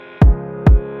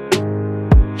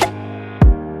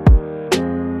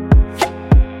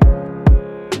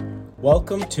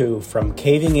Welcome to From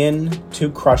Caving In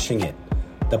to Crushing It,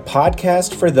 the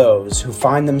podcast for those who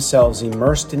find themselves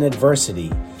immersed in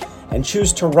adversity and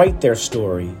choose to write their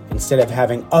story instead of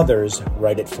having others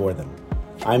write it for them.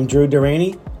 I'm Drew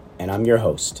Durrani, and I'm your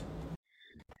host.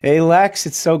 Hey, Leks,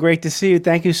 it's so great to see you.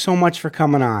 Thank you so much for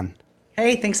coming on.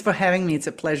 Hey, thanks for having me. It's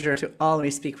a pleasure to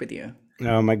always speak with you.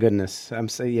 Oh my goodness, I'm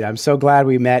so glad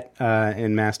we met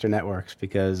in Master Networks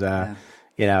because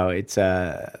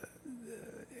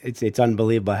it's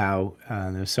unbelievable how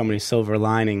there's so many silver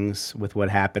linings with what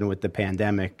happened with the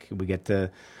pandemic. We get to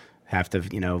have to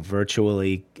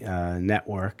virtually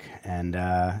network, and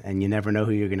you never know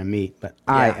who you're going to meet. But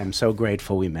I am so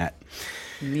grateful we met.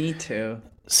 Me too.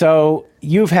 So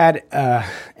you've had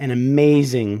an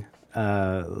amazing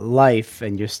life,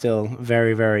 and you're still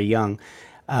very, very young.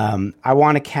 I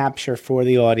want to capture for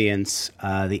the audience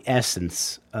the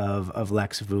essence of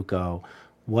Leks Vucko.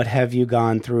 What have you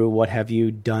gone through? What have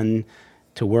you done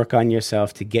to work on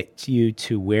yourself to get you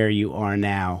to where you are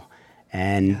now?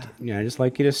 And I'd just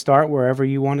like you to start wherever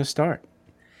you want to start.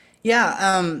 Yeah,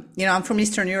 I'm from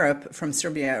Eastern Europe, from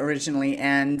Serbia originally,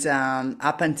 and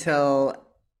up until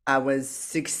I was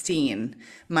 16,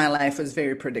 my life was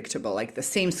very predictable. Like the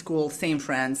same school, same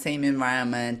friends, same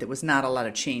environment. There was not a lot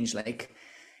of change. Like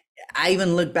I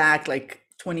even look back, like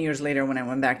 20 years later, when I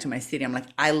went back to my city, I'm like,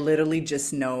 I literally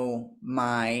just know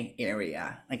my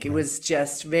area. Like it was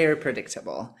just very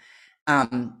predictable.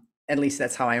 At least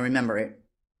that's how I remember it.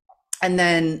 And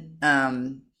then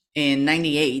in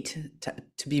 98,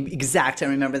 to be exact, I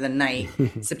remember the night,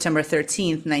 September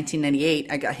 13th,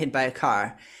 1998, I got hit by a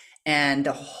car. And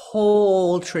the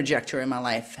whole trajectory of my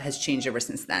life has changed ever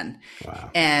since then.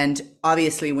 Wow. And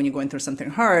obviously, when you're going through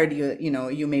something hard,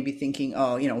 you may be thinking,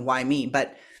 oh, why me?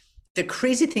 But the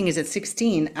crazy thing is, at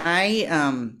 16, I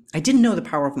didn't know the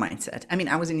power of mindset. I mean,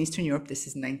 I was in Eastern Europe. This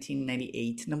is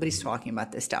 1998. Nobody's talking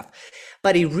about this stuff.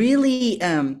 But it really,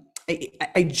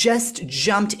 I just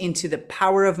jumped into the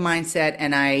power of mindset.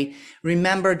 And I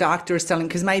remember doctors telling,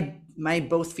 because my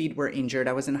both feet were injured.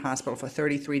 I was in the hospital for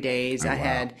 33 days. I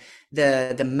had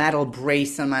the metal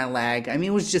brace on my leg. I mean,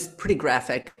 it was just pretty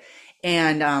graphic.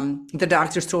 And the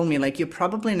doctors told me, like, you're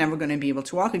probably never going to be able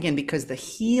to walk again because the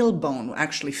heel bone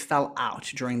actually fell out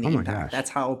during the impact. That's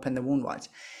how open the wound was.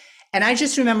 And I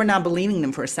just remember not believing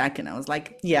them for a second. I was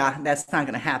like, yeah, that's not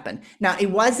going to happen. Now, it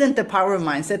wasn't the power of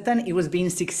mindset then. It was being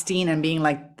 16 and being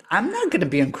like, I'm not going to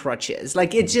be on crutches.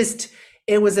 Like,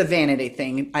 it was a vanity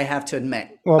thing, I have to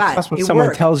admit. Well, that's what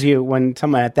someone tells you when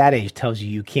someone at that age tells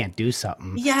you can't do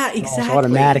something. Yeah, exactly. It's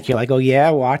automatic. You're like, oh, yeah,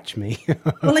 watch me.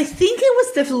 Well, I think it was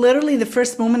literally the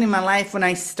first moment in my life when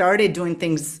I started doing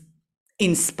things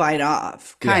in spite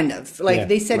of, kind of. Like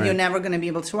they said, you're never going to be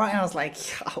able to walk. And I was like,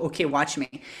 okay, watch me.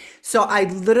 So I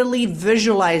literally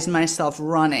visualized myself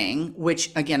running, which,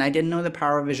 again, I didn't know the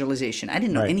power of visualization. I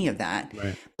didn't know any of that.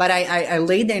 Right. But I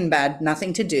laid there in bed,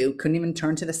 nothing to do, couldn't even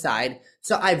turn to the side.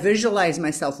 So I visualized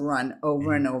myself run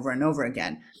over and over and over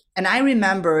again. And I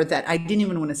remember that I didn't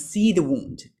even want to see the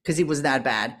wound because it was that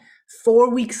bad. 4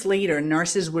 weeks later,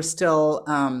 nurses were still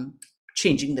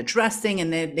changing the dressing,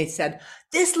 and they said,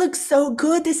 this looks so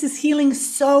good. This is healing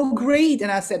so great.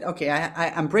 And I said, okay,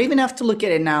 I'm brave enough to look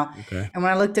at it now. Okay. And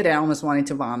when I looked at it, I almost wanted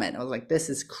to vomit. I was like, this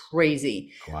is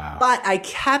crazy. Wow. But I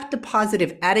kept the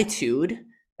positive attitude,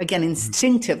 again,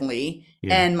 instinctively.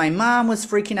 Yeah. And my mom was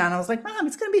freaking out. I was like, Mom,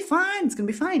 it's going to be fine. It's going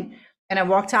to be fine. And I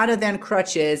walked out of there on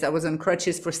crutches. I was on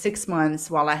crutches for 6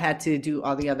 months while I had to do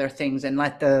all the other things and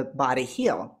let the body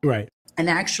heal. Right. And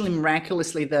actually,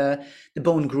 miraculously, the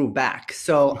bone grew back.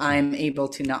 So I'm able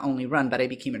to not only run, but I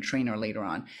became a trainer later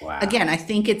on. Wow. Again, I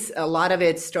think it's a lot of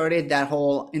it started that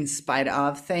whole in spite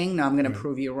of thing. Now I'm going to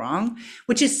prove you wrong,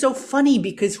 which is so funny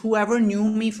because whoever knew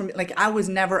me from, like,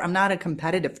 I'm not a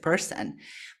competitive person,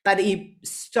 but it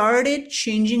started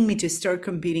changing me to start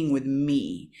competing with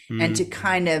me and to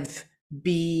kind of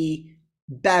be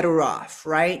better off,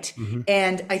 right?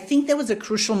 And I think that was a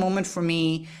crucial moment for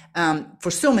me for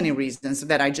so many reasons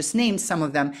that I just named some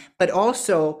of them, but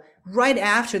also right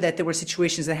after that, there were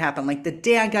situations that happened. Like the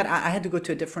day I had to go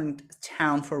to a different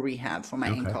town for rehab for my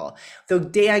ankle. The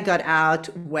day I got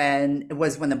out when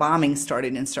the bombing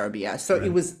started in Serbia. So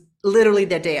it was literally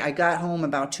that day. I got home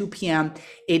about 2 p.m.,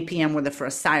 8 p.m. were the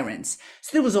first sirens. So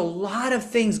there was a lot of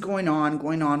things going on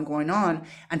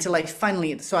until I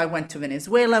finally, so I went to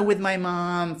Venezuela with my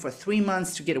mom for 3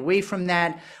 months to get away from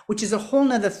that, which is a whole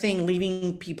nother thing,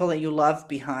 leaving people that you love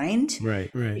behind.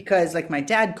 Right. Because like my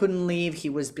dad couldn't leave. He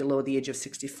was below the age of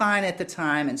 65 at the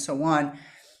time and so on.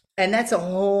 And that's a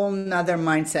whole nother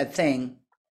mindset thing.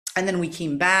 And then we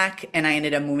came back and I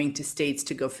ended up moving to States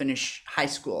to go finish high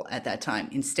school at that time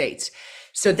in States.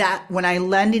 So that when I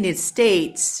landed in the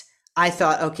States, I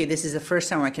thought, okay, this is the first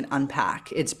time I can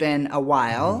unpack. It's been a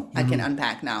while. I can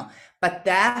unpack now. But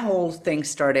that whole thing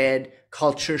started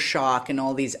culture shock and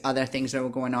all these other things that were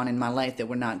going on in my life that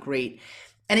were not great.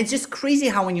 And it's just crazy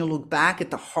how when you look back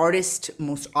at the hardest,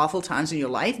 most awful times in your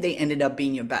life, they ended up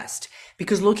being your best.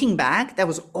 Because looking back, that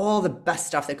was all the best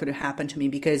stuff that could have happened to me,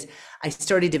 because I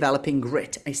started developing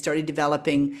grit. I started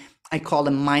developing, I call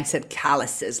them mindset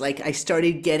calluses. Like I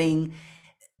started getting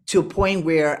to a point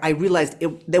where I realized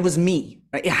that was me,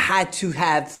 right? I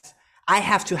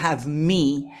have to have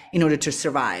me in order to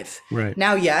survive. Right.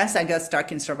 Now, yes, I got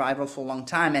stuck in survival for a long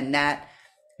time, and not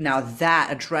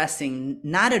addressing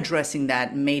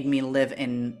that made me live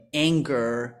in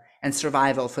anger and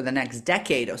survival for the next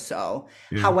decade or so.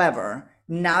 Yeah. However,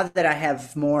 now that I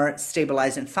have more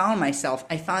stabilized and found myself,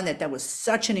 I found that was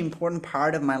such an important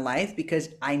part of my life, because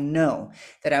I know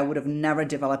that I would have never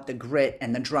developed the grit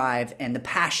and the drive and the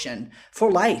passion for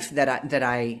life that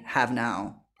I have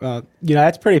now.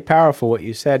 That's pretty powerful what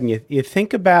you said. And you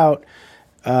think about,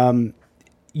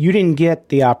 you didn't get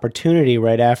the opportunity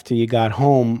right after you got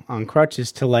home on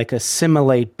crutches to like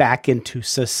assimilate back into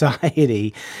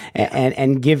society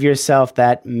and give yourself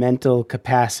that mental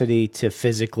capacity to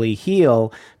physically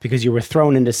heal, because you were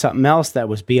thrown into something else that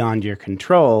was beyond your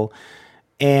control.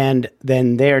 And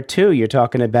then there too, you're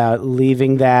talking about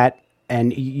leaving that,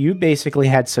 and you basically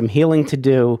had some healing to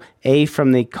do,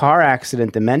 from the car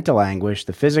accident, the mental anguish,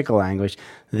 the physical anguish,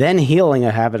 then healing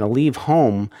of having to leave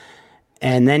home,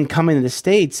 and then coming to the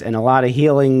States, and a lot of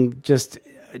healing, just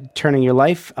turning your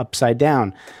life upside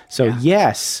down. So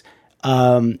yes,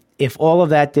 if all of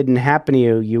that didn't happen to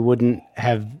you, you wouldn't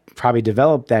have probably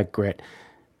developed that grit.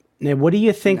 Now, what do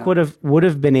you think would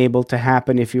have been able to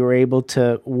happen if you were able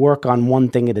to work on one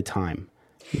thing at a time?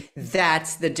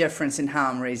 That's the difference in how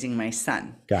I'm raising my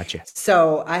son. Gotcha.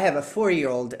 So I have a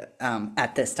 4-year-old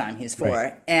at this time, he's 4,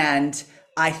 right. And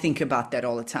I think about that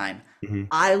all the time. Mm-hmm.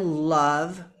 I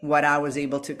love what I was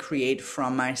able to create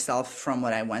from myself, from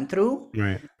what I went through,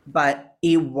 right. But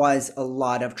it was a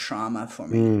lot of trauma for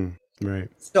me. Right.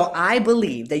 So I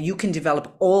believe that you can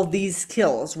develop all these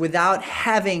skills without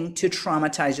having to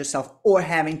traumatize yourself or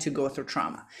having to go through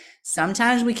trauma.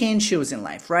 Sometimes we can't choose in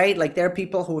life, right? Like there are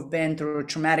people who have been through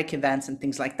traumatic events and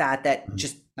things like that,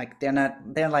 just like,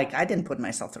 they're like, I didn't put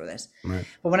myself through this. Right.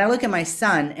 But when I look at my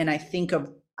son and I think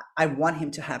of, I want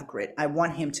him to have grit. I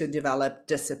want him to develop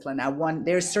discipline.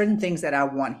 There's certain things that I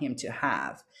want him to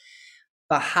have.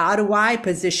 But how do I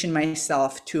position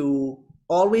myself to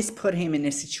always put him in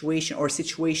a situation, or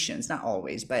situations, not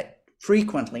always, but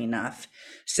frequently enough,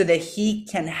 so that he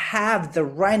can have the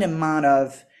right amount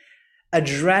of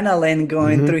adrenaline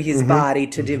going through his body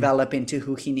to develop into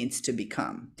who he needs to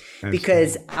become? Absolutely.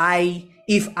 Because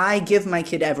if I give my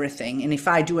kid everything, and if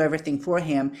I do everything for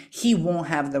him, he won't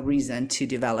have the reason to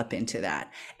develop into that.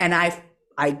 And I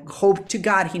hope to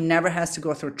God he never has to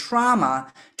go through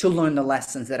trauma to learn the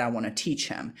lessons that I want to teach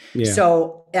him. Yeah.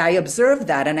 So I observe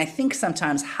that, and I think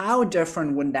sometimes, how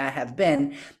different would that have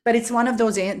been? But it's one of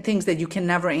those things that you can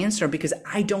never answer, because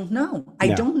I don't know. I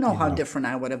don't know how different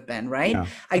I would have been, right? No.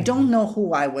 I don't know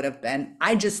who I would have been.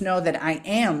 I just know that I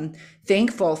am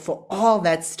thankful for all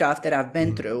that stuff that I've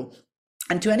been through.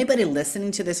 And to anybody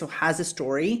listening to this who has a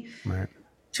story, right.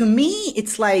 To me,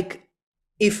 it's like,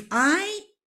 if I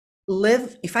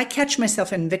catch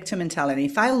myself in victim mentality,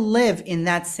 if I live in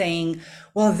that saying,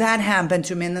 well, that happened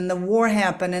to me, and then the war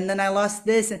happened, and then I lost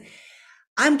this, and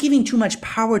I'm giving too much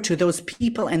power to those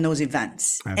people and those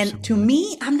events. Absolutely. And to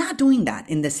me, I'm not doing that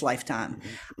in this lifetime.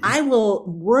 Mm-hmm. I will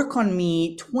work on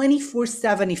me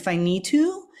 24/7 if I need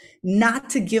to, not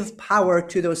to give power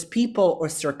to those people or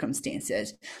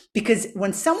circumstances. Because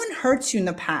when someone hurts you in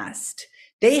the past,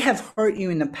 they have hurt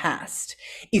you in the past.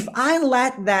 If I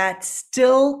let that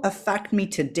still affect me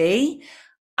today,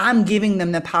 I'm giving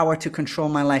them the power to control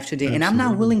my life today. Absolutely. And I'm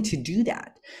not willing to do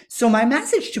that. So my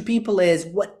message to people is,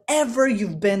 whatever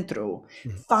you've been through,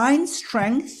 find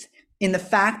strength in the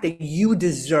fact that you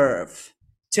deserve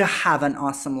to have an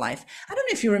awesome life. I don't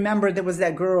know if you remember, there was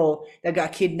that girl that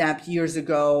got kidnapped years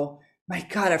ago. My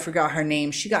God, I forgot her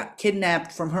name. She got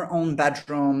kidnapped from her own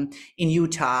bedroom in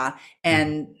Utah,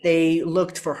 and they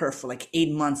looked for her for like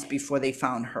 8 months before they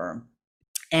found her.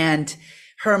 And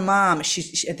her mom,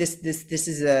 this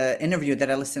is an interview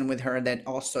that I listened with her that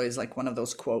also is like one of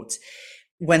those quotes.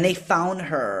 When they found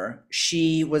her,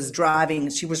 she was riding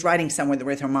somewhere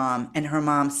with her mom, and her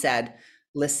mom said,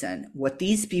 listen, what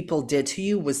these people did to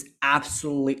you was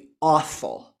absolutely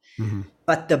awful. Mm-hmm.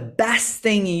 But the best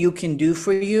thing you can do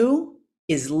for you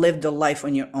is live the life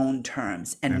on your own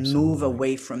terms and move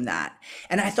away from that.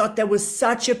 And I thought that was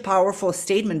such a powerful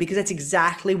statement, because that's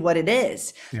exactly what it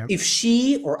is. Yep. If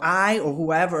she or I or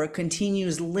whoever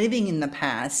continues living in the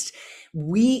past,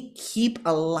 we keep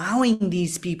allowing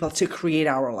these people to create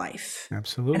our life.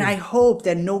 Absolutely. And I hope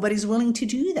that nobody's willing to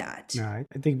do that. No,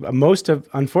 I think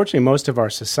unfortunately, most of our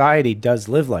society does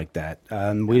live like that.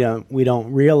 We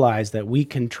don't realize that we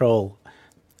control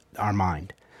our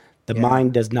mind. The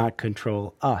mind does not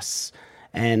control us.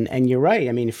 And you're right.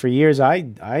 I mean, for years,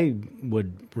 I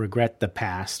would regret the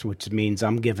past, which means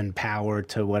I'm giving power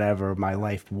to whatever my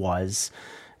life was.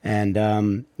 And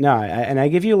I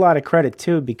give you a lot of credit,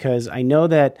 too, because I know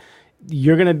that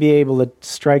you're going to be able to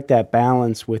strike that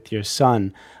balance with your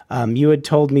son. You had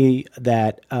told me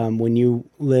that when you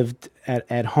lived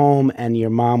at home and your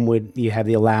mom you had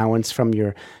the allowance from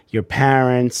your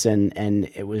parents and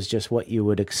it was just what you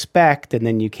would expect. And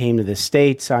then you came to the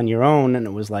States on your own and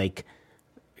it was like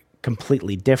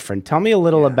completely different. Tell me a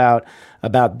little about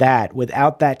that.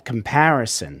 Without that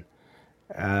comparison,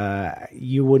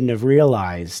 you wouldn't have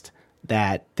realized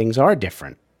that things are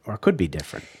different or could be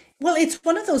different. Well, it's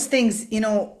one of those things, you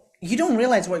don't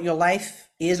realize what your life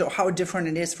is or how different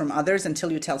it is from others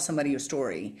until you tell somebody your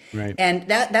story. Right. And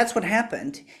that's what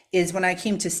happened is when I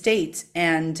came to States,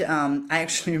 and I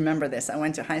actually remember this. I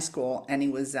went to high school and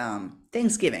it was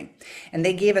Thanksgiving, and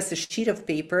they gave us a sheet of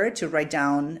paper to write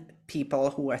down people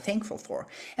who we're thankful for.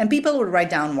 And people would write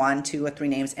down 1, 2, or 3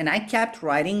 names. And I kept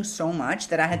writing so much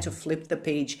that I had to flip the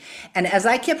page. And as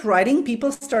I kept writing,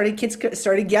 kids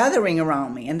started gathering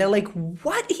around me. And they're like,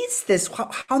 what is this?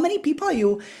 How many people are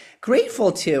you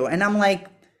grateful to? And I'm like,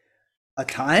 a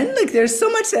ton. Like, there's so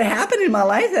much that happened in my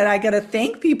life that I got to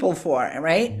thank people for,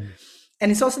 right?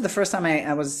 And it's also the first time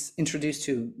I was introduced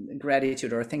to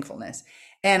gratitude or thankfulness.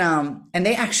 And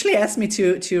they actually asked me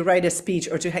to write a speech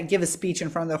or to give a speech in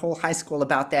front of the whole high school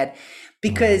about that,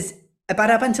 because about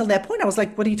up until that point, I was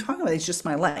like, what are you talking about? It's just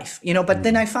my life, but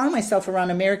then I found myself around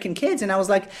American kids and I was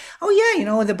like, oh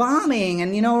yeah, the bombing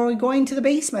and, we're going to the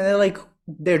basement. They're like,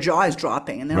 their jaw is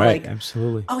dropping and they're like,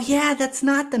 absolutely. Oh yeah, that's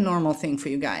not the normal thing for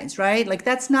you guys, right? Like,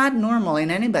 that's not normal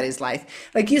in anybody's life.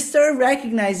 Like, you start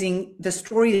recognizing the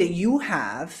story that you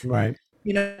have, right?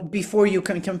 Before you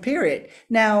can compare it.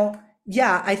 Now,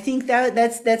 yeah, I think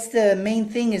that's the main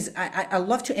thing is I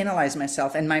love to analyze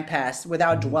myself and my past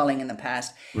without dwelling in the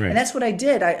past. Right. And that's what I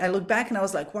did. I look back and I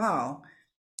was like, wow,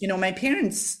 my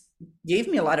parents gave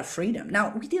me a lot of freedom.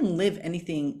 Now, we didn't live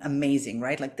anything amazing,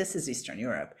 right? Like, this is Eastern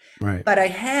Europe. Right. But I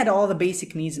had all the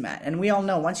basic needs met. And we all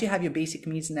know once you have your basic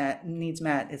needs met,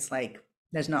 it's like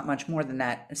there's not much more than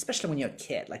that, especially when you're a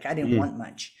kid. Like, I didn't want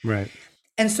much. Right.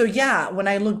 And so, yeah, when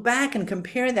I look back and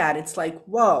compare that, it's like,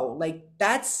 whoa, like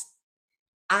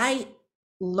I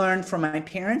learned from my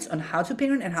parents on how to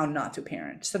parent and how not to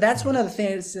parent. So that's one of the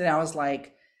things that I was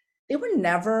like, they were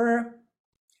never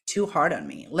too hard on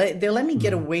me. They let me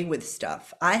get away with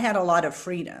stuff. I had a lot of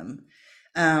freedom.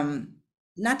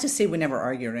 Not to say we never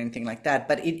argued or anything like that,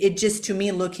 but it just, to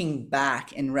me, looking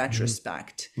back in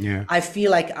retrospect, I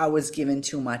feel like I was given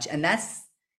too much. And that's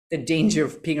the danger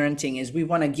of parenting, is we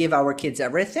want to give our kids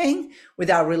everything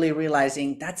without really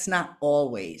realizing that's not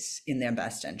always in their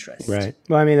best interest. Right.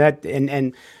 Well, I mean, that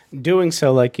and doing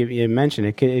so, like you mentioned,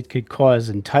 it could cause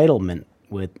entitlement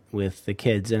with the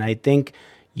kids. And I think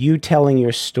you telling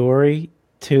your story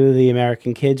to the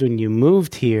American kids when you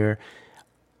moved here,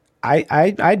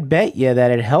 I'd bet you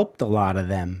that it helped a lot of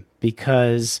them,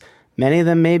 because many of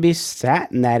them maybe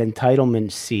sat in that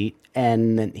entitlement seat,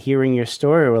 and then hearing your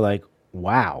story were like,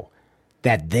 wow,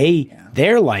 that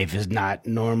their life is not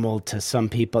normal to some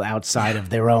people outside of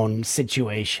their own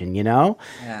situation,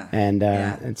 Yeah.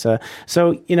 And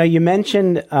so you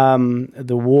mentioned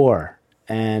the war,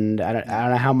 and I don't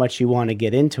know how much you want to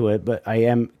get into it, but I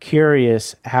am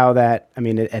curious how that,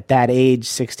 at that age,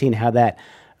 16, how that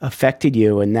affected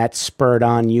you, and that spurred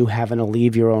on you having to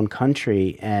leave your own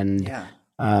country. And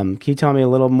can you tell me a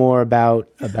little more about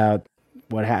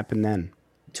what happened then?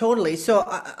 Totally. So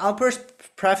I'll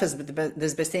first preface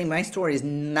this by saying my story is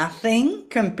nothing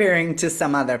comparing to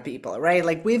some other people, right?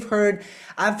 Like,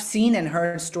 I've seen and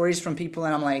heard stories from people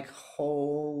and I'm like,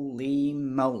 holy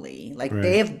moly, like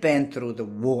they've been through the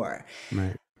war.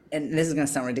 Right. And this is going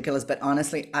to sound ridiculous, but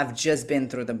honestly, I've just been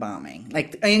through the bombing.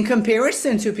 Like, in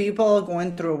comparison to people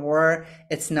going through a war,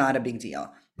 it's not a big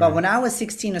deal. But when I was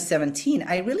 16 or 17,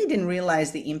 I really didn't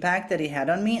realize the impact that it had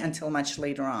on me until much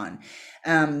later on.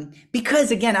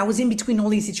 Because again, I was in between all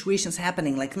these situations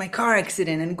happening, like my car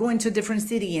accident and going to a different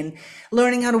city and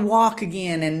learning how to walk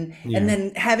again and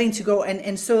then having to go.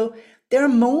 And so there are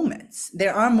moments.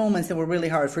 There are moments that were really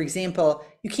hard. For example,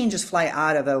 you can't just fly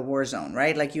out of a war zone,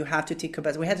 right? Like you have to take a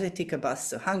bus. We had to take a bus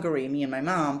to Hungary, me and my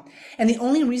mom. And the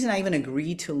only reason I even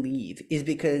agreed to leave is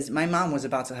because my mom was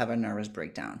about to have a nervous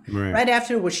breakdown. Right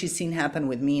after what she's seen happen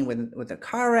with me with the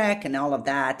car wreck and all of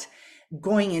that,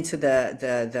 going into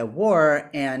the war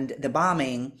and the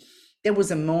bombing, there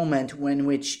was a moment when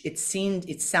which it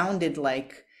sounded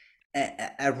like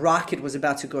a rocket was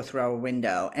about to go through our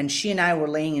window, and she and I were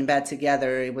laying in bed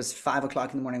together. It was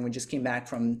 5:00 in the morning. We just came back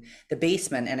from the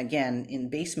basement. And again, in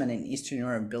basement in Eastern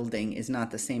Europe, building is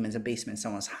not the same as a basement in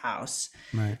someone's house.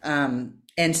 Right.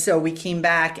 And so we came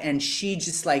back and she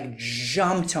just like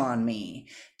jumped on me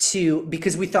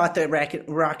because we thought the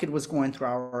rocket was going through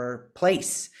our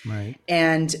place. Right.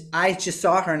 And I just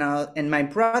saw her now, and my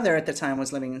brother at the time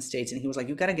was living in the States, and he was like,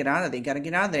 you got to get out of there. You got to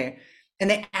get out of there. And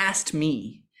they asked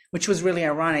me, which was really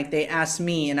ironic. They asked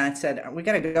me and I said, we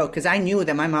got to go, because I knew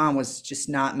that my mom was just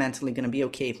not mentally going to be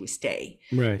okay if we stay.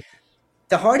 Right.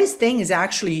 The hardest thing is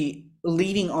actually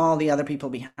leaving all the other people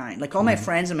behind, like all my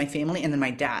friends and my family and then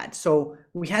my dad. So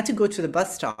we had to go to the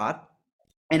bus stop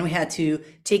and we had to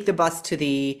take the bus to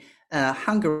the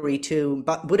Hungary to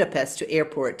Budapest to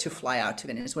airport to fly out to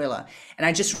Venezuela. And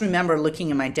I just remember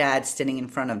looking at my dad standing in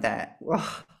front of that.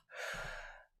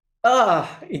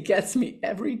 It gets me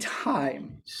every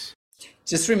time.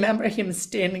 Just remember him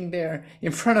standing there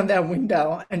in front of that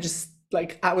window and just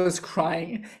like I was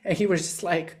crying, and he was just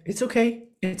like, it's okay.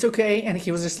 And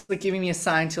he was just like giving me a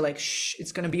sign to like, shh,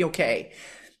 it's going to be okay.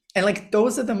 And like,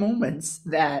 those are the moments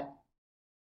that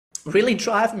really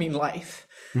drive me in life.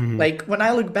 Mm-hmm. Like when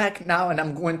I look back now and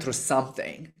I'm going through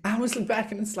something, I always look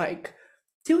back and it's like,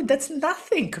 dude, that's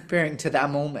nothing comparing to that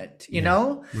moment, you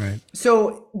know? Right.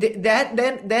 So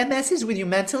that messes with you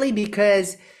mentally,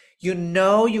 because you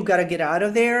know you got to get out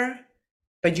of there,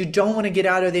 but you don't want to get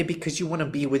out of there because you want to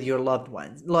be with your loved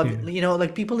ones, you know,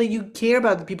 like people that you care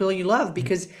about, the people that you love.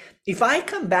 Because if I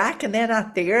come back and they're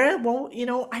not there, well, you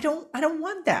know, I don't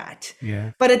want that.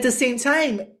 Yeah. But at the same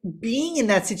time, being in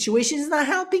that situation is not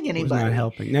helping anybody. It's not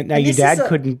helping. Now your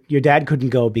dad couldn't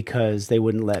go because they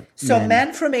wouldn't let. So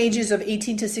men from ages of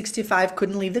 18 to 65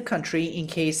 couldn't leave the country in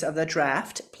case of the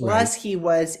draft. Plus he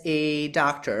was a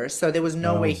doctor. So there was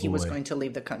no way he was going to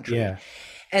leave the country. Yeah.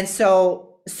 And so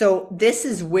this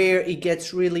is where it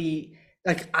gets really,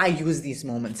 like, I use these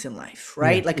moments in life,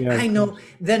 right? I know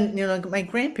then, you know, like my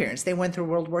grandparents, they went through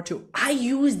World War II. I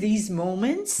use these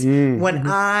moments when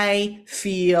I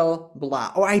feel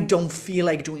blah, or I don't feel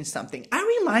like doing something.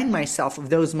 I remind myself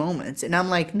of those moments and I'm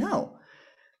like, no,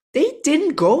 they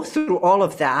didn't go through all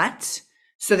of that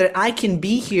so that I can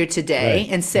be here today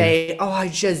and say, oh, I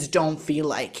just don't feel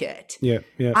like it. Yeah.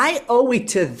 I owe it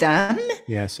to them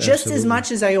just as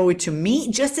much as I owe it to me,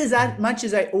 just as much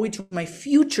as I owe it to my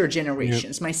future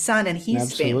generations, my son and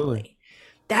his family.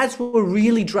 That's what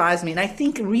really drives me. And I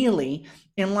think really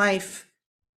in life,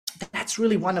 that's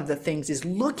really one of the things, is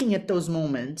looking at those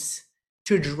moments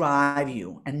to drive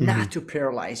you and not to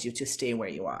paralyze you to stay where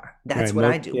you are. That's what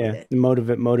I do with it.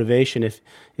 Motivation. If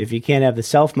you can't have the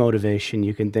self-motivation,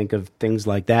 you can think of things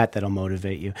like that'll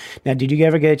motivate you. Now, did you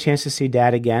ever get a chance to see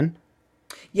Dad again?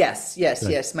 Yes.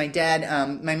 My dad,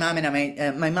 my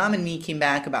mom and me came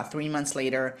back about 3 months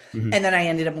later, and then I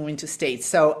ended up moving to States.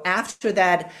 So after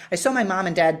that, I saw my mom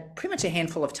and dad pretty much a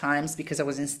handful of times because I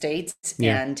was in States,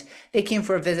 and they came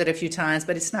for a visit a few times,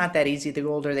 but it's not that easy. The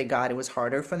older they got, it was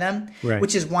harder for them,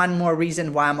 which is one more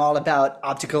reason why I'm all about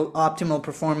optimal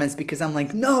performance, because I'm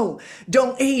like, no,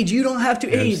 don't age. You don't have to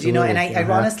age, you know, and I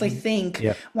honestly think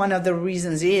one of the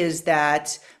reasons is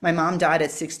that my mom died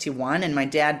at 61 and my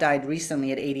dad died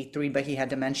recently at 83, but he had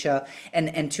dementia.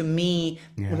 And to me,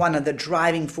 one of the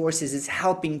driving forces is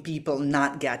helping people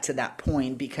not get to that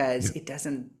point, because it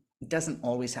doesn't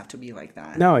always have to be like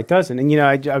that. No, it doesn't. And, you know,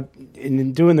 I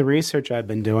in doing the research I've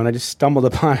been doing, I just stumbled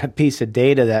upon a piece of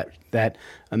data that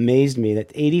amazed me,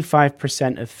 that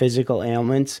 85% of physical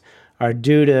ailments are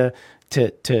due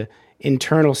to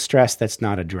internal stress that's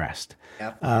not addressed.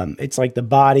 It's like the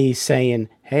body saying,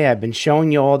 hey, I've been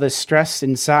showing you all this stress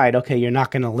inside. Okay, you're not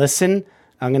going to listen.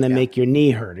 I'm going to make your knee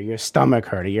hurt or your stomach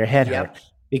hurt or your head hurt,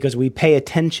 because we pay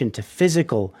attention to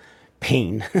physical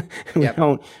pain.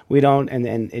 we don't,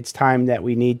 and it's time that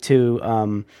we need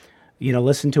to,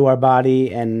 listen to our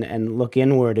body and look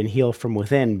inward and heal from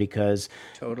within, because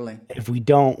if we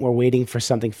don't, we're waiting for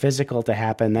something physical to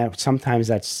happen. Sometimes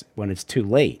that's when it's too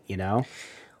late, you know?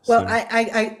 Well, So,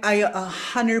 I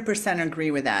 100%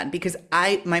 agree with that because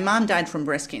my mom died from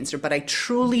breast cancer, but I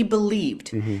truly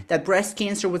believed that breast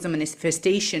cancer was a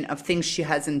manifestation of things she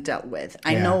hasn't dealt with.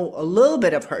 I yeah, know a little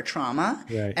bit of her trauma,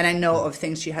 right. and I know of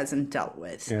things she hasn't dealt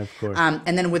with. Yeah, of course.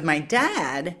 And then with my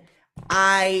dad,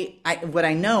 I what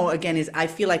I know again is I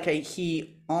feel like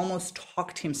he almost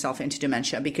talked himself into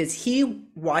dementia because he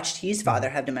watched his father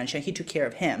have dementia. He took care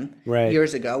of him Right.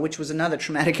 years ago, which was another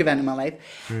traumatic event in my life.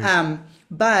 Right.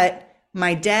 But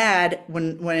my dad,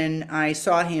 when I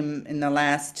saw him in the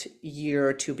last year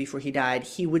or two before he died,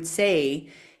 he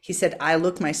said, I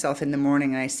look myself in the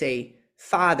morning and I say,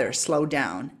 Father, slow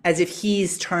down, as if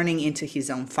he's turning into his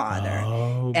own father.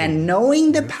 Oh, And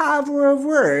knowing the power of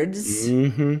words,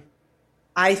 mm-hmm.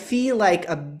 I feel like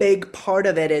a big part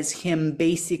of it is him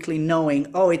basically knowing,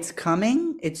 oh, it's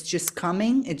coming. It's just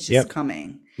coming. It's just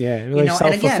coming. Yeah, really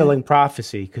self-fulfilling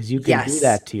prophecy, because you can do Yes.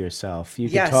 that to yourself. You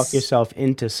can talk yourself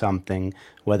into something,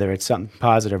 whether it's something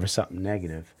positive or something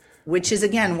negative. Which is,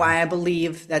 again, why I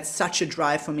believe that's such a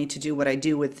drive for me to do what I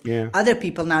do with other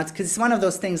people now. Because it's one of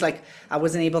those things like I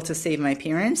wasn't able to save my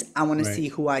parents. I want to see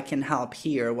who I can help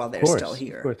here while they're still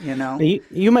here, you know? Now,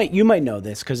 you might know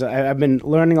this, because I've been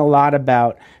learning a lot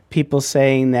about people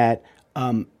saying that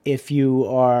if you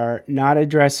are not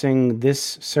addressing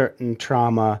this certain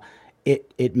trauma,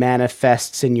 it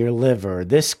manifests in your liver.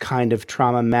 This kind of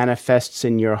trauma manifests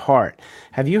in your heart.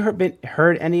 Have you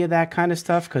heard any of that kind of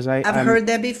stuff? Because I've heard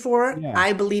that before. Yeah.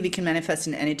 I believe it can manifest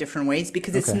in any different ways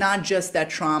because it's not just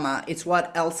that trauma. It's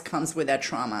what else comes with that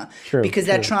trauma. Because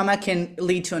that trauma can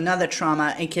lead to another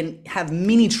trauma. It can have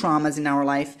many traumas in our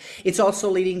life. It's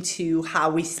also leading to how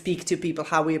we speak to people,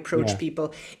 how we approach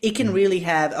people. It can really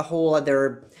have a whole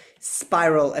other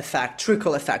spiral effect,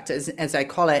 trickle effect, as I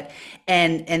call it.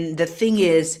 And the thing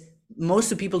is,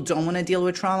 most of people don't want to deal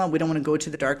with trauma. We don't want to go to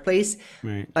the dark place,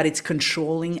 but it's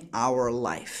controlling our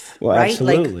life. Well, right?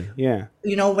 absolutely. Like, yeah.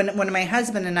 You know, when my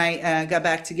husband and I got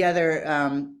back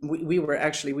together, we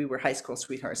were high school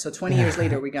sweethearts. So 20 years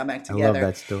later, we got back together. I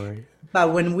love that story.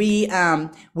 But when we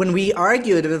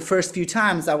argued the first few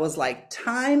times, I was like,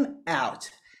 time out.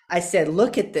 I said,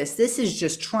 look at this. This is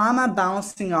just trauma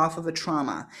bouncing off of a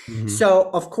trauma. So,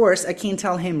 of course, I can't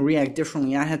tell him react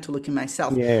differently. I had to look at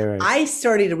myself. Yeah, right. I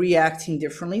started reacting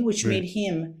differently, which made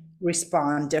him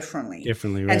respond differently.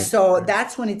 Differently, right. And so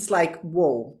that's when it's like,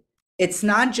 whoa. It's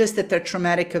not just that the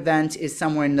traumatic event is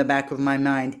somewhere in the back of my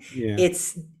mind. Yeah.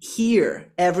 It's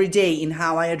here every day in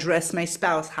how I address my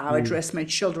spouse, how I address my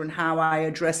children, how I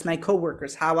address my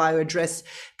coworkers, how I address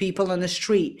people on the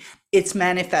street. It's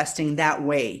manifesting that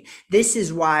way. This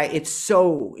is why it's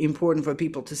so important for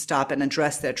people to stop and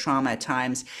address their trauma at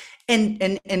times.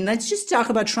 And let's just talk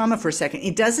about trauma for a second.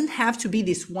 It doesn't have to be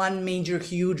this one major,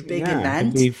 huge, big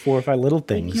event. It can be 4 or 5 little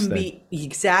things. It can be,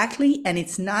 exactly. And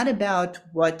it's not about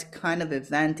what kind of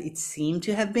event it seemed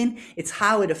to have been. It's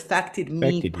how it affected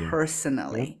me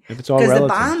personally. If it's all because relative,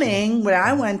 the bombing, what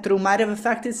I went through, might have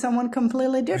affected someone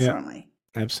completely differently.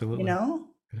 Absolutely. You know?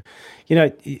 You know,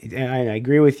 I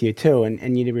agree with you too,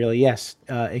 and you really, yes,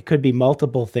 it could be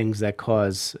multiple things that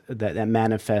cause that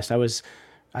manifest. I was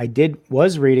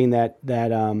reading that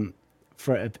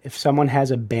for if someone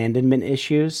has abandonment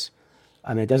issues,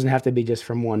 it doesn't have to be just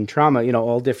from one trauma. You know,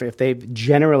 all different. If they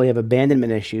generally have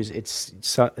abandonment issues, it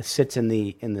sits in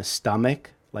the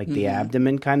stomach, like the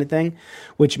abdomen kind of thing,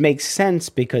 which makes sense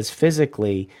because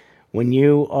physically, when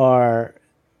you are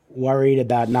worried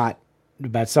about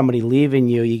somebody leaving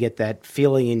you, you get that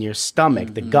feeling in your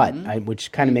stomach, the gut,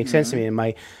 which kind of makes sense to me.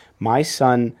 And my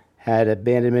son had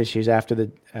abandonment issues after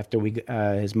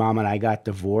his mom and I got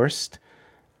divorced,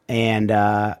 and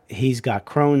he's got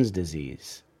Crohn's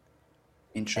disease.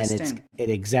 Interesting. And it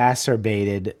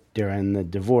exacerbated during the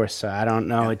divorce. So I don't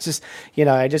know. It's just, you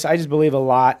know, I just believe a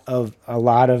lot of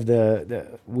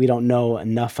the we don't know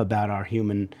enough about our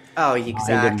human. Oh,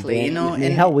 exactly. You know, and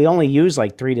hell, we only use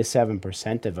like 3 to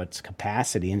 7% of its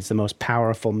capacity, and it's the most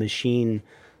powerful machine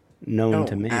known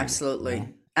to man. Absolutely. You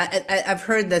know? I've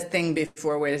heard that thing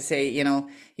before where they say, you know,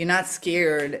 you're not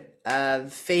scared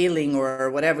of failing or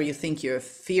whatever you think your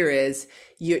fear is.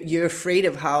 You're afraid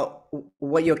of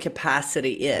what your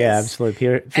capacity is. Yeah, absolutely.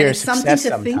 Fear and it's something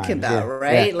to think sometimes. about,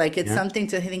 right? Like it's something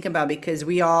to think about because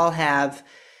we all have,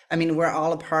 we're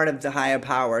all a part of the higher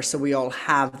power. So we all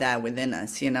have that within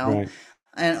us, you know? Right.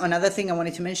 And another thing I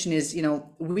wanted to mention is, you know,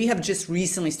 we have just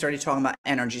recently started talking about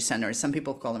energy centers. Some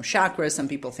people call them chakras. Some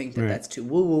people think that that's too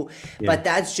woo-woo. Yeah. But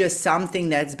that's just something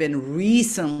that's been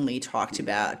recently talked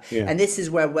about. Yeah. And this is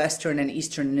where Western and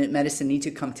Eastern medicine need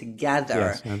to come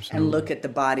together and look at the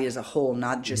body as a whole,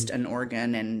 not just an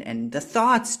organ and the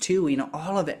thoughts too. You know,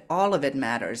 all of it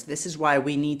matters. This is why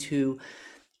we need to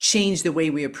change the way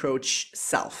we approach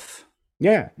self.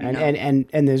 Yeah, and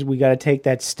there's we got to take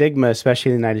that stigma,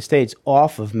 especially in the United States,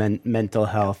 off of mental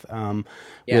health.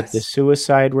 With the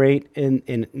suicide rate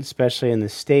in especially in the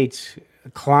States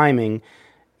climbing,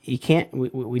 you can't.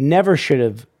 We never should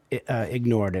have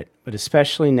ignored it, but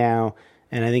especially now,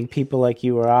 and I think people like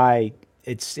you or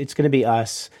it's going to be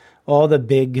us. All the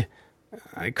big,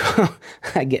 I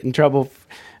get in trouble.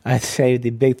 I'd say the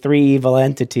big three evil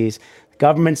entities.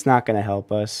 Government's not going to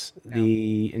help us. No.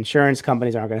 The insurance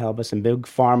companies aren't going to help us, and big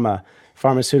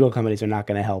pharmaceutical companies are not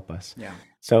going to help us. Yeah.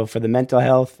 So for the mental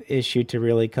health issue to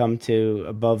really come to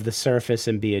above the surface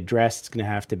and be addressed, it's going to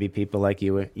have to be people like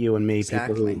you and me,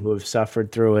 people who have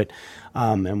suffered through it,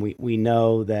 and we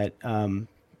know that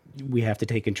we have to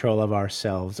take control of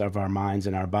ourselves, of our minds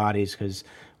and our bodies, because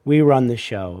we run the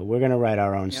show. We're going to write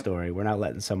our own story. We're not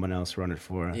letting someone else run it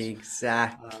for us.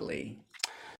 Exactly.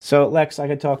 So Lex, I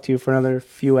could talk to you for another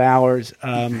few hours,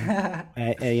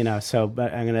 you know. So,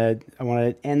 but I want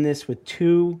to end this with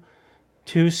two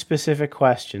specific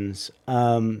questions.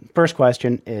 First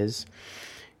question is: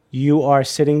 you are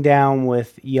sitting down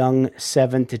with young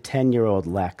 7 to 10-year-old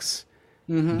Lex.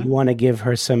 Mm-hmm. You want to give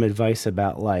her some advice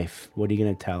about life. What are you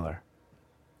going to tell her?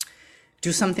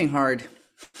 Do something hard.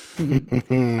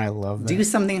 I love that. Do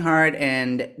something hard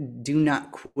and do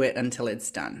not quit until it's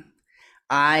done.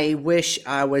 I wish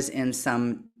I was in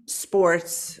some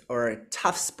sports or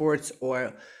tough sports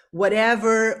or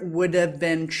whatever would have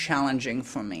been challenging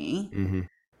for me,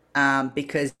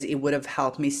 because it would have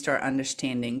helped me start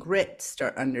understanding grit,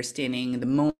 start understanding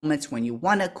the moments when you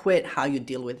want to quit, how you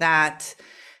deal with that,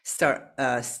 start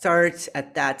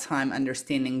at that time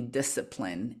understanding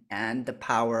discipline and the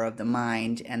power of the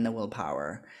mind and the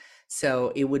willpower.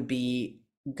 So it would be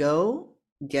go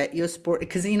get your sport,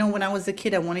 because you know when I was a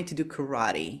kid I wanted to do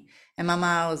karate, and my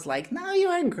mom was like, "No,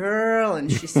 you're a girl,"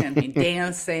 and she sent me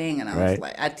dancing, and I was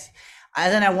like,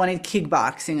 then I wanted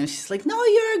kickboxing, and she's like, "No,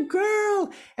 you're a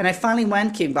girl," and I finally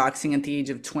went kickboxing at the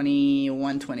age of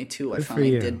 21, 22. I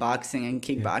finally did boxing and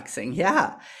kickboxing,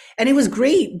 and it was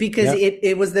great because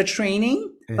it was the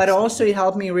training, but also it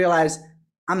helped me realize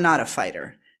I'm not a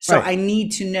fighter, so I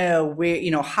need to know where,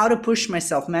 you know, how to push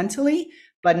myself mentally,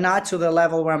 but not to the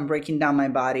level where I'm breaking down my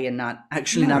body and not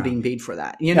actually not being paid for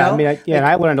that. You know? I mean, and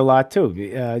I learned a lot too,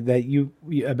 that you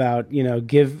about, you know,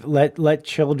 let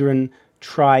children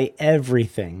try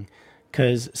everything,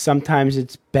 because sometimes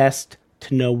it's best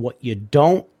to know what you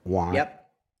don't want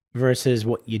versus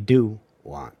what you do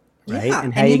want. Right. Yeah.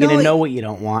 And how are you going to know what you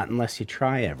don't want unless you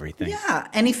try everything? Yeah.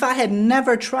 And if I had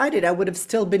never tried it, I would have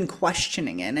still been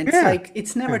questioning it. And it's like,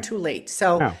 it's never too late.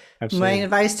 So my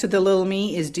advice to the little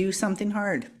me is do something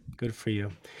hard. Good for you.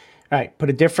 All right.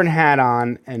 Put a different hat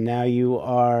on. And now you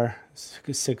are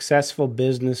a successful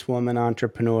businesswoman,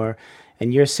 entrepreneur,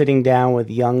 and you're sitting down with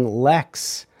young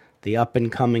Leks, the up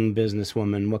and coming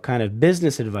businesswoman. What kind of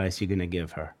business advice are you going to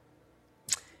give her?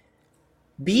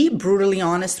 Be brutally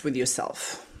honest with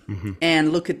yourself.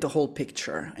 And look at the whole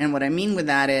picture. And what I mean with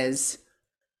that is,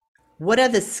 what are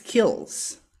the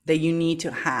skills that you need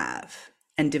to have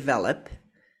and develop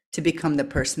to become the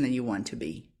person that you want to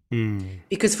be?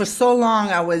 Because for so long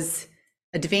I was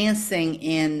advancing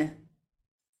in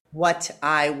what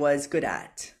I was good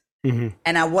at.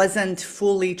 And I wasn't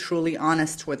fully, truly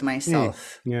honest with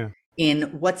myself in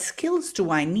what skills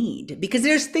do I need? Because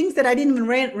there's things that I didn't even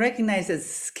recognize as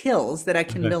skills that I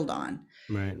can build on.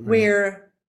 Where,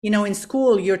 you know, in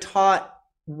school, you're told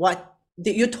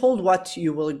what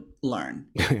you will learn.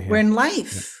 Where in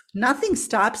life, nothing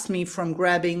stops me from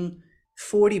grabbing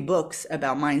 40 books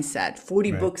about mindset,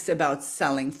 40 books about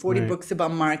selling, 40 books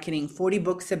about marketing, 40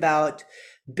 books about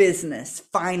business,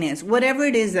 finance, whatever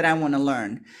it is that I want to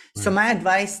learn. So my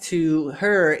advice to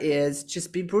her is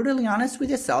just be brutally honest with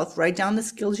yourself, write down the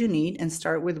skills you need, and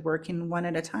start with working one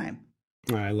at a time.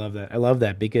 Oh, I love that. I love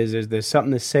that, because there's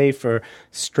something to say for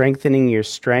strengthening your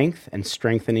strength and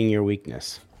strengthening your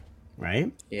weakness,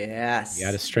 right? Yes. You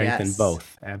got to strengthen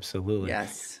both. Absolutely.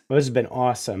 Yes. Well, this has been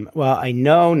awesome. Well, I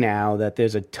know now that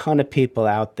there's a ton of people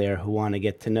out there who want to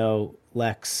get to know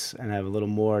Leks and have a little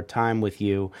more time with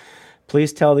you.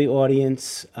 Please tell the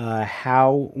audience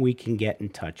how we can get in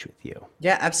touch with you.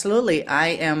 Yeah, absolutely. I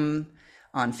am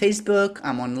on Facebook,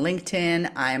 I'm on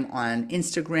LinkedIn, I'm on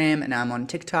Instagram, and I'm on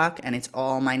TikTok, and it's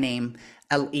all my name,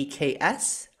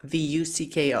 Leks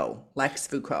Vucko, Leks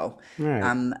Vucko.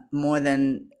 I'm more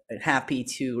than happy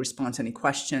to respond to any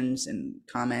questions and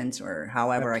comments or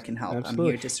however I can help. Absolutely.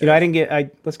 I'm here to serve.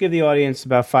 Let's give the audience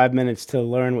about 5 minutes to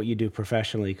learn what you do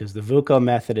professionally, because the Vucko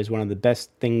method is one of the best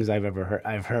things I've ever heard.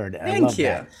 I love you.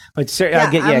 That. But sir,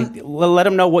 let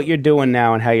them know what you're doing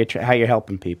now and how you're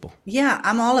helping people. Yeah,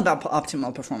 I'm all about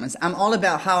optimal performance. I'm all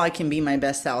about how I can be my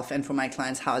best self, and for my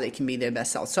clients, how they can be their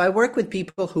best self. So I work with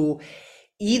people who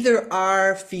either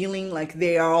are feeling like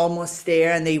they are almost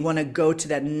there and they want to go to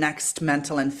that next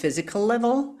mental and physical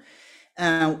level,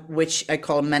 which I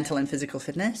call mental and physical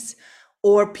fitness,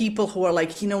 or people who are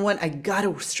like, you know what, I got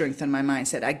to strengthen my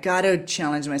mindset. I got to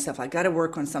challenge myself. I got to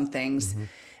work on some things. Mm-hmm.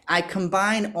 I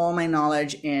combine all my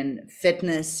knowledge in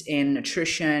fitness, in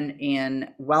nutrition, in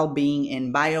well-being,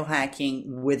 in biohacking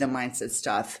with the mindset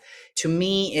stuff. To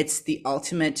me, it's the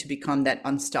ultimate to become that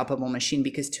unstoppable machine,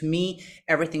 because to me,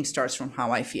 everything starts from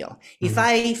how I feel. Mm-hmm. If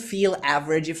I feel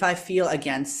average, if I feel,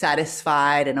 again,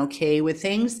 satisfied and okay with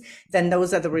things, then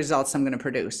those are the results I'm going to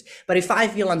produce. But if I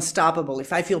feel unstoppable,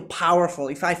 if I feel powerful,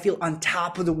 if I feel on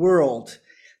top of the world,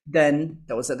 then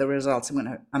those are the results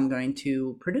I'm going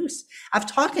to produce. I've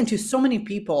talked to so many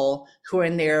people who are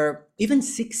in their even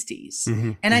 60s.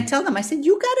 Mm-hmm. And I tell them, I said,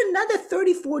 you got another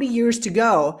 30, 40 years to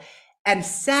go. And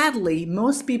sadly,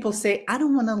 most people say, I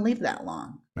don't want to live that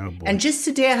long. Oh, and just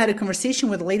today I had a conversation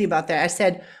with a lady about that. I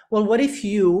said, well, what if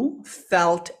you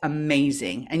felt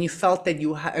amazing and you felt that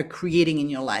you are creating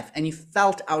in your life and you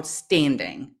felt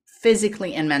outstanding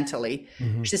physically and mentally?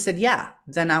 Mm-hmm. She said, yeah,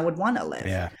 then I would want to live.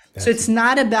 Yeah, so it's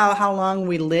not about how long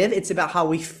we live. It's about how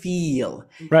we feel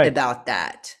about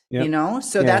that, you know?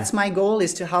 So that's my goal,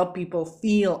 is to help people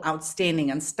feel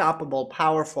outstanding, unstoppable,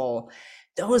 powerful,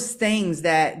 those things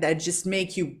that just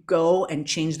make you go and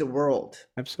change the world.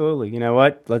 Absolutely. You know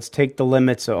what? Let's take the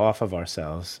limits off of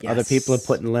ourselves. Yes. Other people are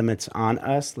putting limits on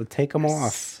us. Let's take them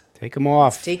off. Take them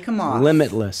off. Let's take them off.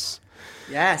 Limitless.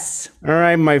 Yes. All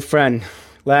right, my friend.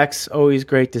 Leks, always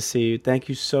great to see you. Thank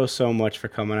you so much for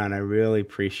coming on. I really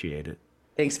appreciate it.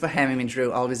 Thanks for having me,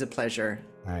 Drew. Always a pleasure.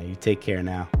 All right, you take care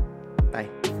now. Bye.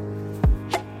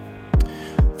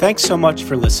 Thanks so much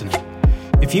for listening.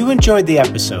 If you enjoyed the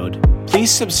episode, please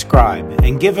subscribe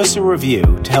and give us a review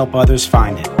to help others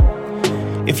find it.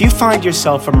 If you find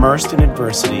yourself immersed in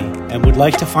adversity and would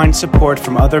like to find support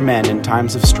from other men in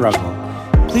times of struggle,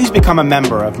 please become a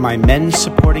member of my Men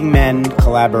Supporting Men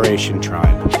collaboration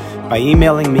tribe by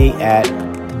emailing me at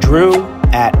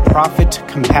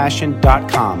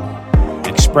drew@profitcompassion.com,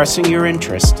 expressing your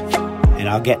interest, and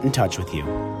I'll get in touch with you.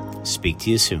 Speak to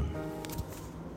you soon.